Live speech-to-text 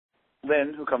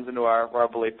Lynn, who comes into our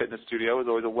Belley Fitness studio, is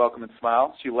always a welcome and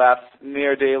smile. She laughs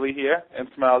near daily here and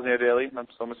smiles near daily. I'm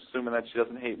so much assuming that she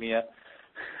doesn't hate me yet.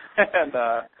 And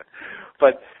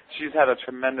but she's had a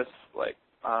tremendous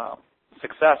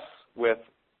success with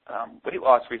weight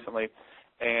loss recently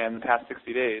in the past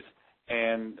 60 days.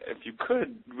 And if you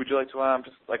could, would you like to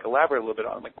just elaborate a little bit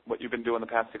on what you've been doing the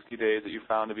past 60 days that you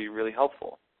found to be really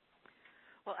helpful?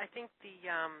 Well, I think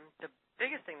the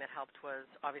biggest thing that helped was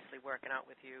obviously working out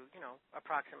with you,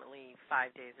 approximately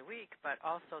 5 days a week, but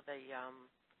also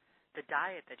the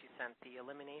diet that you sent, the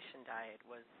elimination diet,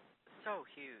 was so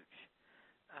huge.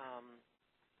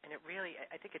 And it really,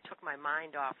 I think it took my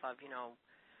mind off of,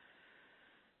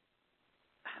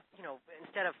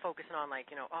 instead of focusing on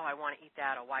oh, I want to eat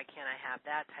that, or why can't I have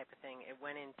that type of thing, it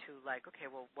went into okay,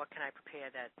 well, what can I prepare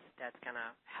that's going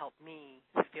to help me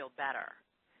feel better?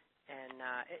 And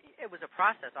it was a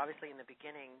process. Obviously, in the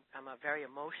beginning, I'm a very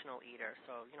emotional eater,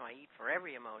 so, I eat for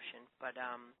every emotion. But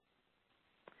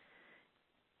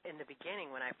in the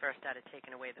beginning, when I first started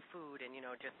taking away the food and,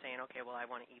 just saying, okay, well, I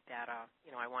want to eat that, or,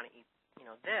 I want to eat,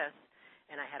 this,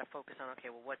 and I had to focus on, okay,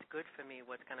 well, what's good for me,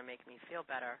 what's going to make me feel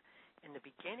better. In the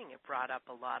beginning, it brought up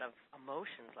a lot of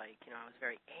emotions, I was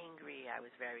very angry, I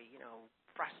was very,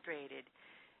 frustrated,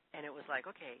 and it was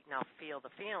okay, now feel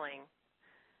the feeling,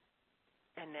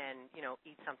 and then,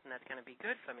 eat something that's going to be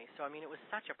good for me. So, it was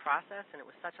such a process, and it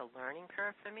was such a learning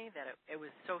curve for me that it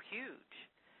was so huge.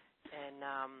 And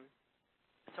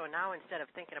so now instead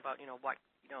of thinking about, what,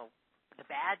 the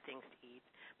bad things to eat,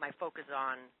 my focus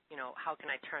on, how can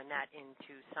I turn that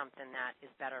into something that is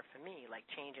better for me, like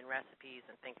changing recipes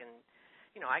and thinking,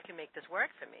 I can make this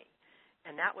work for me.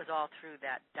 And that was all through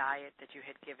that diet that you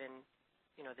had given,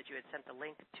 that you had sent the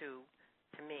link to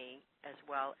me, as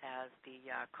well as the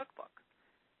cookbook.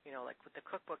 With the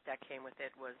cookbook that came with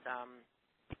it was, a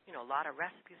lot of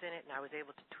recipes in it, and I was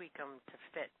able to tweak them to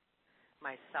fit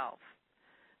myself.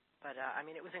 But,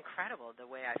 it was incredible, the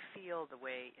way I feel,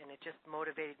 and it just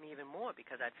motivated me even more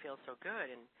because I'd feel so good.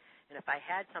 And if I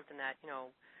had something that,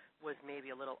 was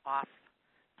maybe a little off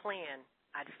plan,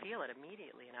 I'd feel it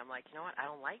immediately. And I'm like, you know what, I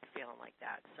don't like feeling like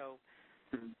that. So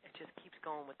it just keeps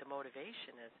going with the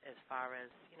motivation as far as,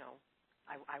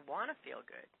 I want to feel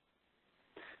good.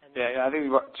 Yeah, I think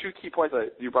you brought 2 key points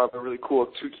that you brought up. Are really cool.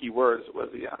 2 key words was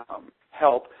the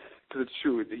help, because it's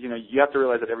true. You have to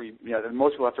realize that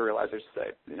most people have to realize, I should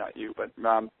say, not you, but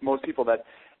most people, that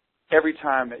every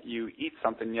time that you eat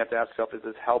something, you have to ask yourself, is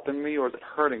this helping me or is it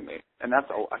hurting me? And that's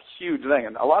a huge thing.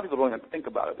 And a lot of people don't even think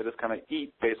about it. They just kind of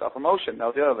eat based off emotion. That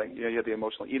was the other thing. You have the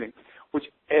emotional eating, which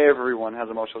everyone has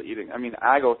emotional eating.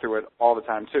 I go through it all the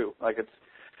time too.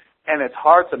 And it's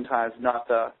hard sometimes not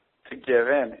to give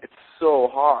in. It's so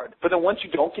hard. But then once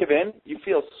you don't give in, you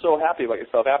feel so happy about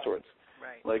yourself afterwards.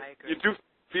 Right. I agree. You do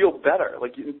feel better.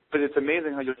 But it's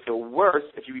amazing how you feel worse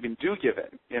if you even do give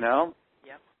in,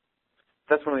 Yep.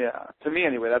 That's really, to me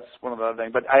anyway, that's one of the other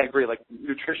things. But I agree,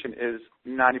 nutrition is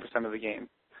 90% of the game.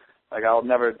 I'll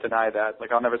never deny that.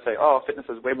 I'll never say, oh, fitness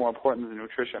is way more important than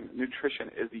nutrition. Nutrition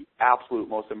is the absolute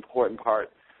most important part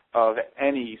of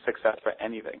any success for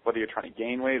anything, whether you're trying to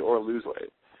gain weight or lose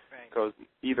weight. Right. It goes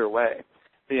either way.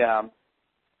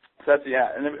 So that's,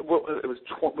 and then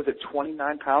was it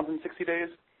 29 pounds in 60 days?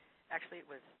 Actually, it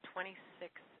was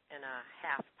 26.5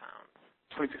 pounds.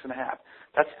 26.5.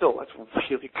 That's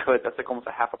really good. That's almost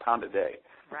a half a pound a day.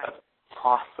 Right. That's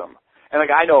awesome. And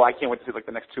I know I can't wait to see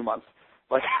the next 2 months.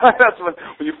 That's when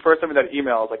you first sent me that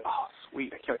email. I was like, oh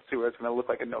sweet, I can't wait to see what it's going to look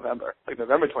like in November.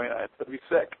 November 29th. It'll be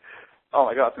sick. Oh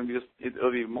my God, it's going to be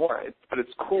it'll be more. But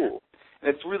it's cool.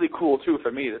 And it's really cool too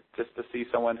for me to see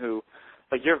someone who,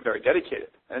 you're very dedicated,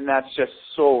 and that's just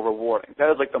so rewarding. That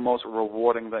is the most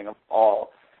rewarding thing of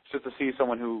all. It's just to see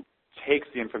someone who takes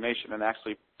the information and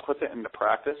actually puts it into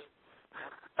practice.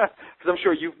 Because I'm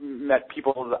sure you've met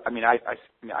people. I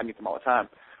meet them all the time,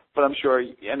 but I'm sure,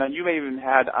 and you may even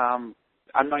had. I'm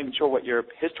not even sure what your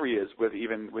history is with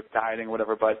dieting or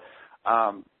whatever, but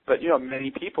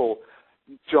many people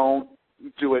don't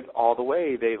do it all the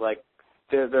way. They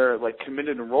their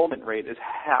committed enrollment rate is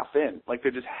half in. They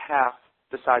just half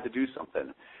decide to do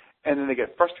something, and then they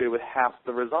get frustrated with half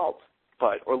the result,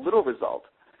 or little result.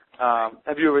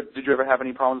 Did you ever have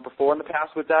any problems before in the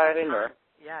past with dieting, or?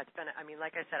 Yeah, it's been.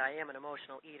 Like I said, I am an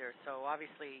emotional eater, so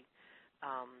obviously,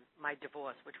 my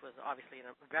divorce, which was obviously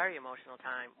a very emotional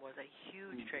time, was a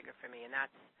huge trigger for me, and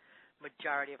that's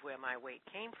majority of where my weight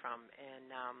came from. And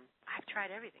I've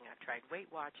tried everything. I've tried Weight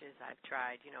Watchers. I've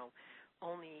tried,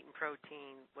 only eating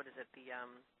protein. What is it?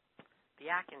 The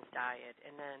Atkins diet,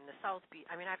 and then the South Beach.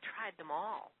 I've tried them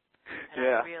all, and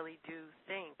I really do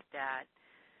think that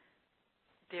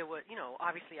there was,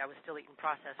 obviously I was still eating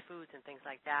processed foods and things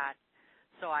like that.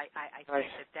 So I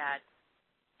think that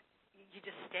you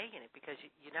just stay in it because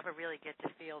you never really get to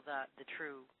feel the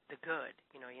good.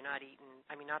 You're not eating,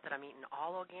 not that I'm eating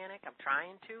all organic. I'm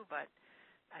trying to, but,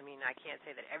 I can't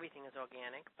say that everything is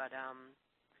organic. But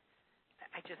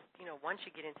I just, once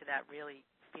you get into that really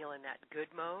feeling that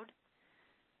good mode,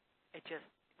 it just,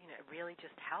 it really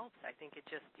just helps. I think it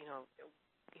just,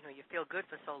 you feel good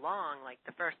for so long. Like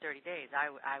the first 30 days,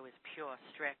 I was pure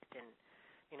strict and,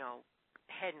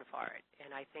 heading for it.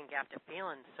 And I think after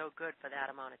feeling so good for that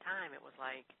amount of time, it was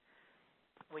like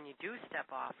when you do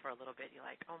step off for a little bit, you're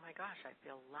like, oh my gosh, I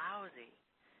feel lousy.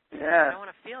 Yeah. I don't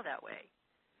want to feel that way.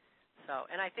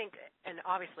 So, and I think, and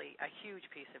obviously a huge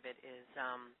piece of it is,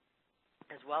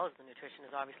 as well as the nutrition,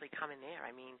 is obviously coming there.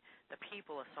 The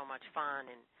people are so much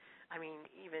fun, and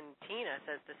even Tina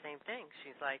says the same thing.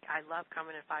 She's like, I love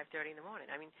coming at 5:30 in the morning.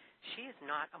 She is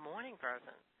not a morning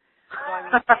person. So,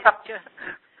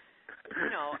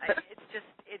 it's just,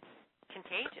 it's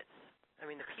contagious.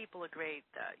 The people are great.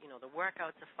 The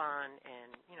workouts are fun,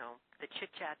 and, the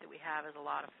chit-chat that we have is a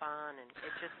lot of fun, and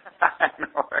it just,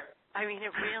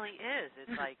 it really is.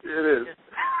 It's like,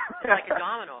 it's like a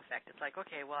domino effect. It's like,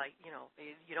 okay, well,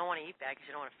 you don't want to eat bad because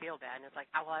you don't want to feel bad, and it's like,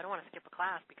 well, I don't want to skip a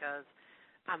class because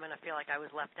I'm going to feel like I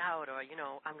was left out, or,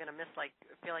 I'm going to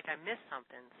feel like I missed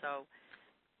something. So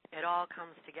it all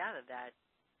comes together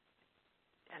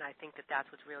and I think that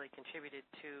that's what's really contributed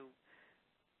to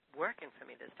working for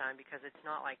me this time, because it's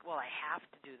not like, well, I have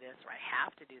to do this or I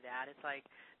have to do that. It's like,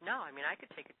 no, I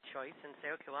could take a choice and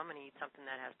say, okay, well, I'm going to eat something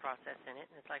that has processed in it,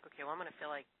 and it's like, okay, well, I'm going to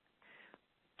feel like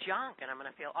junk and I'm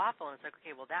going to feel awful, and it's like,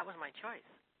 okay, well, that was my choice.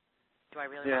 Do I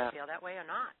really want to feel that way or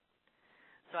not?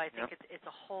 So I think it's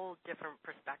a whole different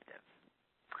perspective.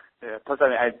 Yeah. Plus,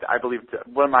 I believe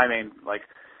one of my main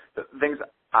the things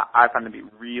I find to be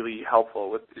really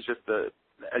helpful with is just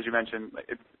as you mentioned,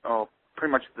 it's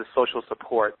pretty much the social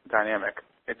support dynamic.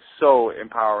 It's so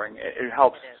empowering. It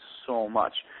helps so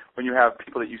much when you have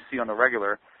people that you see on the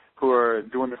regular who are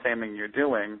doing the same thing you're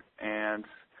doing, and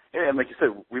like you said,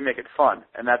 we make it fun,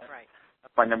 and that's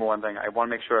my number one thing. I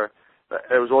want to make sure that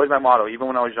it was always my motto, even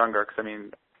when I was younger, because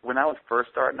when I was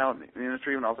first starting out in the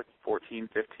industry, when I was 14,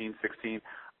 15, 16,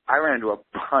 I ran into a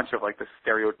bunch of the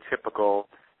stereotypical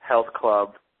health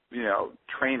club,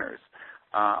 trainers.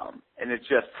 And it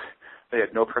just, they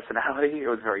had no personality. It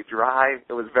was very dry.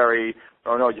 It was very,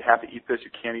 oh no, you have to eat this, you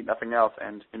can't eat nothing else,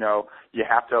 and, you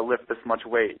have to lift this much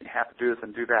weight, you have to do this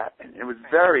and do that. And it was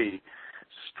very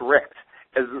strict.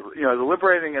 As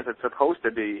liberating as it's supposed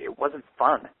to be, it wasn't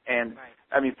fun. And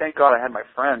thank God I had my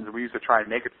friends. We used to try and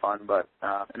make it fun, but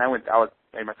and I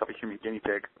made myself a human guinea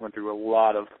pig. Went through a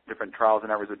lot of different trials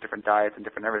and errors with different diets and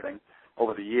different everything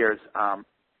over the years.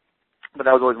 But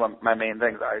that was always one of my main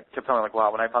things. I kept telling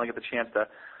wow, when I finally get the chance to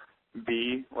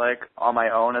be on my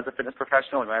own as a fitness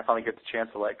professional, and when I finally get the chance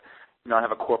to not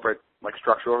have a corporate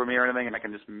structure over me or anything, and I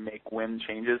can just make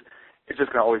changes, it's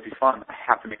just going to always be fun. I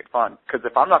have to make it fun, because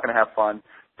if I'm not going to have fun,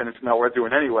 then it's not worth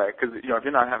doing anyway. Because if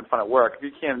you're not having fun at work, if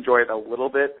you can't enjoy it a little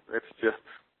bit, it's just,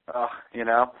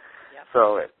 Yep.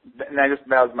 So, and that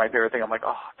was my favorite thing. I'm like,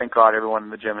 oh, thank God everyone in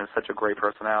the gym has such a great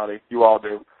personality. You all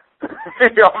do.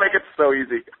 You all make it so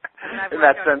easy. I've in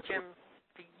that sense. I've worked out gyms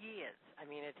for years.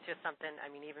 It's just something.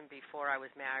 Even before I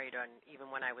was married, or even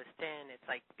when I was thin, it's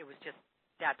like it was just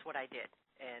that's what I did,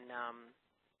 and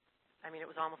it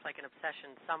was almost like an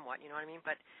obsession, somewhat. You know what I mean?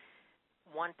 But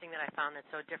one thing that I found that's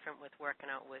so different with working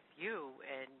out with you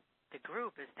and the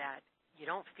group is that you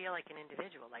don't feel like an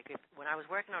individual. When I was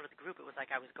working out with the group, it was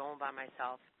like I was going by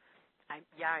myself. I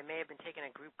may have been taking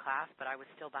a group class, but I was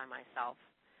still by myself.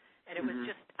 And it was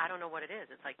just, I don't know what it is.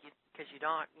 It's like because you're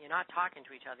not talking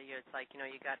to each other. It's like, you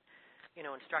got,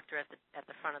 instructor at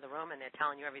the front of the room, and they're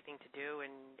telling you everything to do,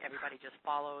 and everybody just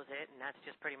follows it, and that's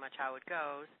just pretty much how it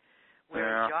goes.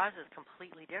 Whereas yours is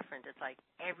completely different. It's like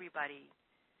everybody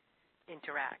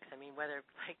interacts. Whether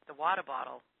the water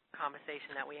bottle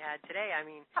conversation that we had today,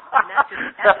 and that just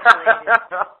escalated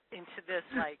into this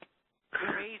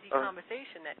crazy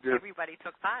conversation that everybody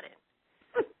took part in.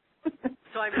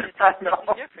 So it's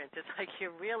completely different. It's like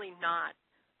you're really not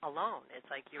alone. It's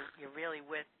like you're really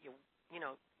with you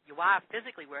are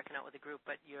physically working out with a group,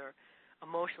 but you're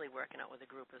emotionally working out with a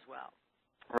group as well.